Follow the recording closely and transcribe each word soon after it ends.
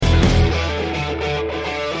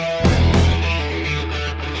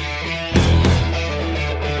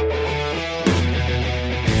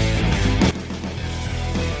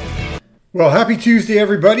Well, happy Tuesday,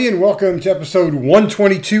 everybody, and welcome to episode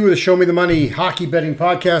 122 of the Show Me the Money Hockey Betting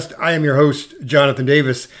Podcast. I am your host, Jonathan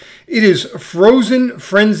Davis. It is Frozen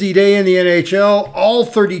Frenzy Day in the NHL. All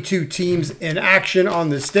 32 teams in action on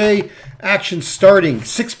this day. Action starting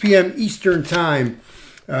 6 p.m. Eastern Time.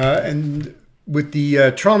 And with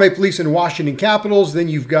the Toronto Maple Leafs and Washington Capitals, then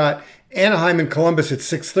you've got Anaheim and Columbus at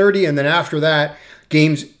 6:30. And then after that,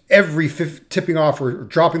 games tipping off or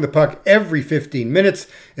dropping the puck every 15 minutes.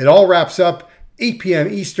 It all wraps up 8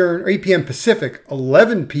 p.m. Eastern, or 8 p.m. Pacific,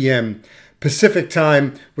 11 p.m. Pacific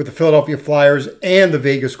time with the Philadelphia Flyers and the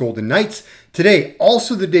Vegas Golden Knights. Today,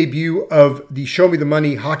 also the debut of the Show Me the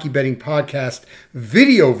Money Hockey Betting Podcast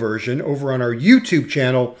video version over on our YouTube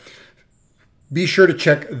channel. Be sure to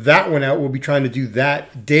check that one out. We'll be trying to do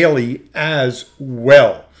that daily as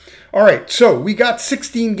well. All right, so we got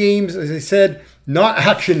 16 games, as I said. Not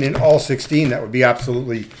action in all 16. That would be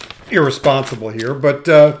absolutely irresponsible here. But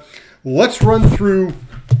let's run through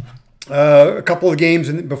a couple of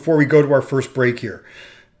games before we go to our first break here.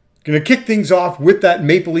 Going to kick things off with that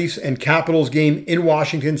Maple Leafs and Capitals game in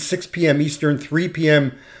Washington, 6 p.m. Eastern, 3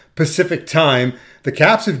 p.m. Pacific time. The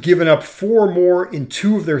Caps have given up 4 more in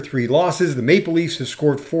 2 of their 3 losses. The Maple Leafs have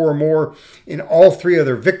scored 4 more in all 3 of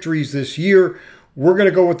their victories this year. We're going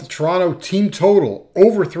to go with the Toronto team total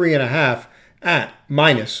over 3.5. at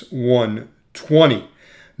minus 120.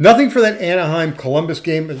 Nothing for that Anaheim-Columbus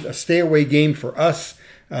game, a stay-away game for us.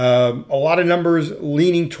 A lot of numbers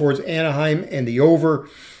leaning towards Anaheim and the over.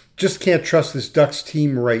 Just can't trust this Ducks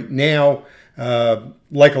team right now.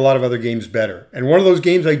 Like a lot of other games better. And one of those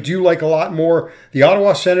games I do like a lot more, the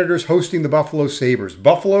Ottawa Senators hosting the Buffalo Sabres.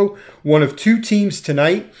 Buffalo, one of 2 teams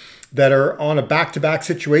tonight that are on a back-to-back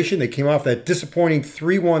situation. They came off that disappointing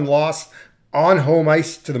 3-1 loss on home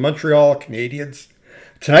ice to the Montreal Canadiens.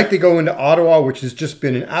 Tonight they go into Ottawa, which has just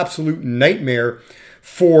been an absolute nightmare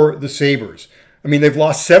for the Sabres. I mean, they've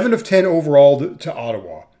lost 7 of 10 overall to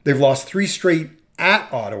Ottawa. They've lost 3 straight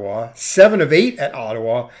at Ottawa, 7 of 8 at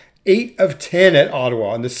Ottawa, 8 of 10 at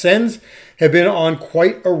Ottawa. And the Sens have been on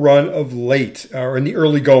quite a run of late, or in the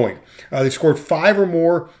early going. They've scored 5 or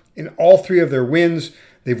more in all 3 of their wins.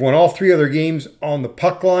 They've won all 3 of their games on the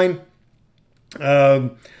puck line.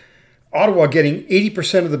 Ottawa getting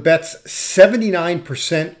 80% of the bets,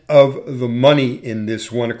 79% of the money in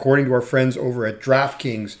this one, according to our friends over at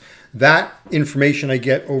DraftKings. That information I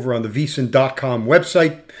get over on the VSiN.com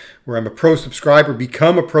website, where I'm a pro subscriber,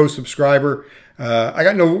 become a pro subscriber. I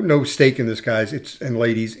got no stake in this, guys and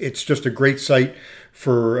ladies. It's just a great site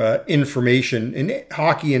for information in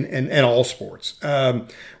hockey and all sports. We're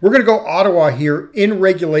going to go Ottawa here in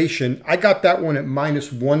regulation. I got that one at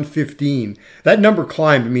minus 115. That number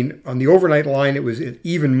climbed. I mean, on the overnight line, it was at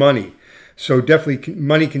even money. So definitely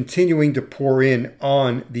money continuing to pour in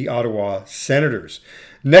on the Ottawa Senators.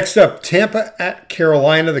 Next up, Tampa at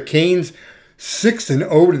Carolina. The Canes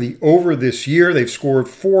 6-0 to the over this year. They've scored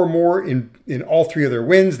 4 more in all 3 of their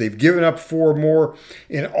wins. They've given up 4 more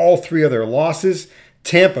in all 3 of their losses.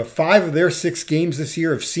 Tampa, 5 of their 6 games this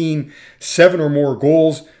year have seen 7 or more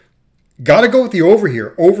goals. Got to go with the over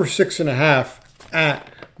here. Over 6.5 at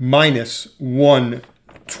minus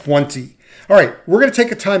 120. All right, we're going to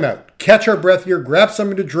take a timeout. Catch our breath here. Grab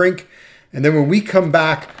something to drink. And then when we come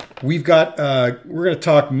back, we're going to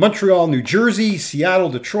talk Montreal, New Jersey, Seattle,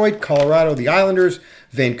 Detroit, Colorado, the Islanders,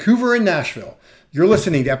 Vancouver, and Nashville. You're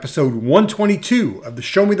listening to episode 122 of the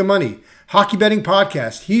Show Me the Money Hockey Betting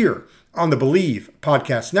Podcast here on the Believe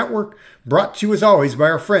Podcast Network, brought to you as always by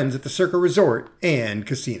our friends at the Circa Resort and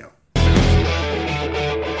Casino.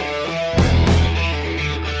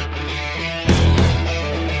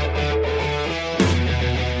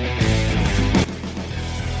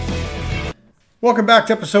 Welcome back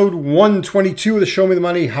to episode 122 of the Show Me the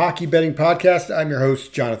Money Hockey Betting Podcast. I'm your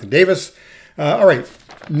host, Jonathan Davis. All right,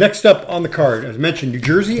 next up on the card, as mentioned, New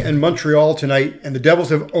Jersey and Montreal tonight, and the Devils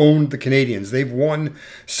have owned the Canadiens. They've won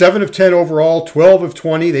 7 of 10 overall, 12 of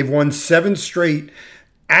 20. They've won 7 straight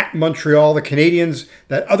at Montreal. The Canadiens,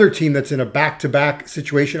 that other team that's in a back-to-back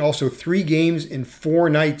situation, also 3 games in 4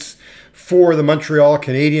 nights for the Montreal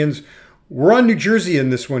Canadiens. We're on New Jersey in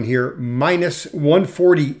this one here, minus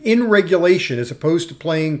 140 in regulation, as opposed to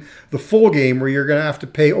playing the full game where you're going to have to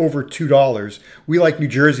pay over $2. We like New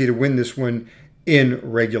Jersey to win this one in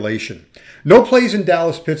regulation. No plays in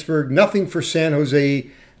Dallas, Pittsburgh, nothing for San Jose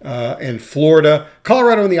and Florida.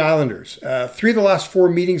 Colorado and the Islanders. 3 of the last 4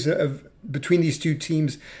 meetings between these 2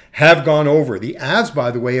 teams have gone over. The Avs,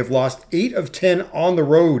 by the way, have lost 8 of 10 on the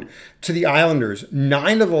road to the Islanders.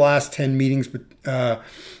 9 of the last 10 meetings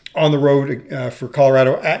on the road for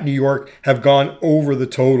Colorado at New York have gone over the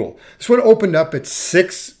total. This one opened up at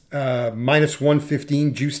 6 minus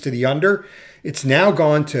 115 juice to the under. It's now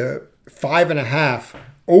gone to 5.5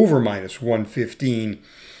 over minus 115.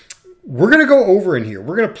 We're going to go over in here.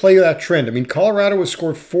 We're going to play that trend. I mean, Colorado has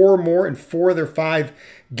scored 4 or more in 4 of their 5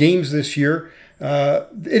 games this year.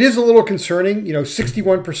 It is a little concerning.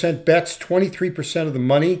 61% bets, 23% of the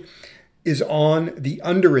money is on the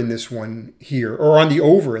under in this one here, or on the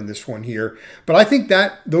over in this one here. But I think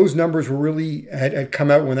that those numbers were really had come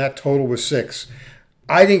out when that total was 6.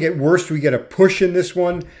 I think at worst we get a push in this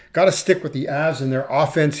one. Got to stick with the Avs and their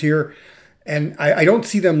offense here. And I don't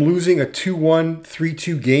see them losing a 2-1,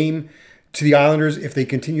 3-2 game to the Islanders if they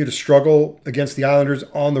continue to struggle against the Islanders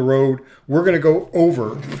on the road. We're going to go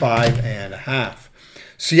over 5.5.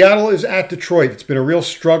 Seattle is at Detroit. It's been a real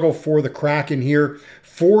struggle for the Kraken here.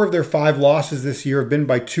 4 of their 5 losses this year have been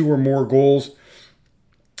by 2 or more goals.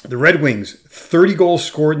 The Red Wings, 30 goals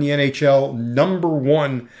scored in the NHL, number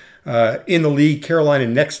 1 in the league. Carolina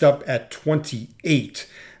next up at 28.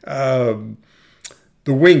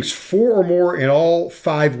 The Wings, 4 or more in all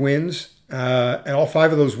 5 wins, and all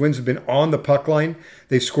 5 of those wins have been on the puck line.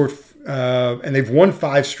 They've scored, and they've won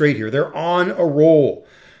 5 straight here. They're on a roll.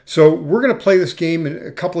 So we're going to play this game in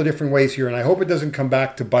a couple of different ways here, and I hope it doesn't come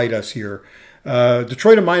back to bite us here.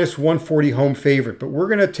 Detroit a minus 140 home favorite, but we're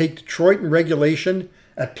going to take Detroit in regulation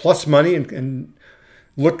at plus money and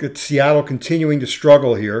look at Seattle continuing to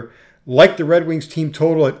struggle here. Like the Red Wings team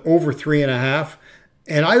total at over 3.5.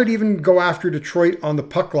 And I would even go after Detroit on the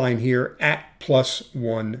puck line here at plus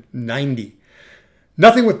 190.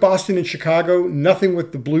 Nothing with Boston and Chicago. Nothing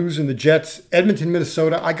with the Blues and the Jets. Edmonton,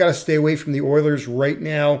 Minnesota. I got to stay away from the Oilers right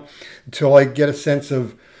now until I get a sense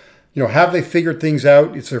of, have they figured things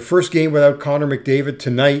out? It's their first game without Connor McDavid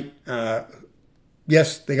tonight.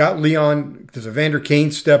 Yes, they got Leon. Does Evander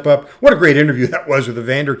Kane step up? What a great interview that was with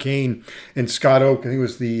Evander Kane and Scott Oak. I think it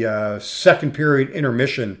was the second period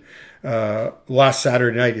intermission last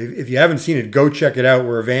Saturday night. If you haven't seen it, go check it out,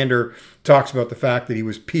 where Evander talks about the fact that he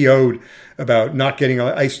was PO'd about not getting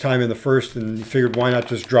ice time in the first, and he figured why not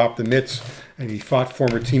just drop the mitts, and he fought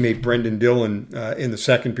former teammate Brendan Dillon in the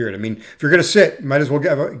second period. I mean, if you're going to sit, you might as well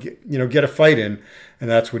get a fight in, and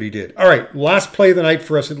that's what he did. All right, last play of the night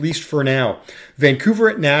for us, at least for now. Vancouver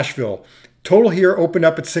at Nashville. Total here opened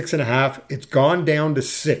up at 6.5. It's gone down to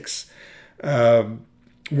 6.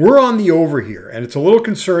 We're on the over here, and it's a little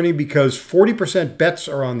concerning because 40% bets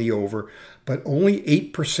are on the over, but only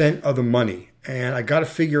 8% of the money. And I got to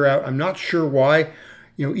figure out, I'm not sure why,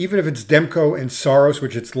 even if it's Demko and Saros,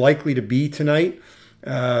 which it's likely to be tonight.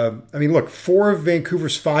 Look, 4 of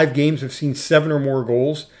Vancouver's 5 games have seen 7 or more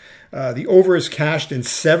goals. The over is cashed in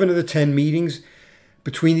 7 of the 10 meetings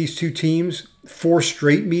between these two teams, 4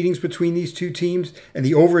 straight meetings between these two teams, and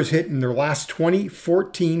the over is hit in their last 20,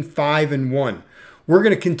 14, 5, and 1. We're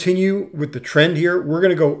going to continue with the trend here. We're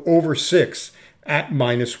going to go over 6 at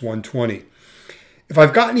minus 120. If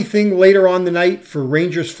I've got anything later on the night for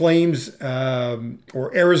Rangers Flames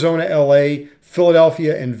or Arizona LA,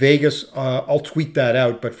 Philadelphia and Vegas, I'll tweet that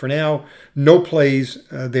out. But for now, no plays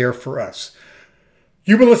there for us.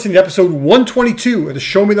 You've been listening to episode 122 of the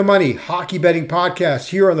Show Me the Money Hockey Betting Podcast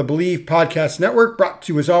here on the Believe Podcast Network, brought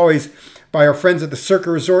to you as always by our friends at the Circa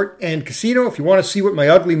Resort and Casino. If you want to see what my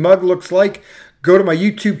ugly mug looks like, go to my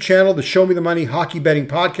YouTube channel, the Show Me the Money Hockey Betting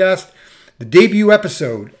Podcast, the debut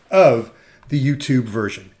episode of the YouTube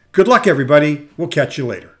version. Good luck, everybody. We'll catch you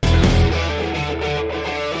later.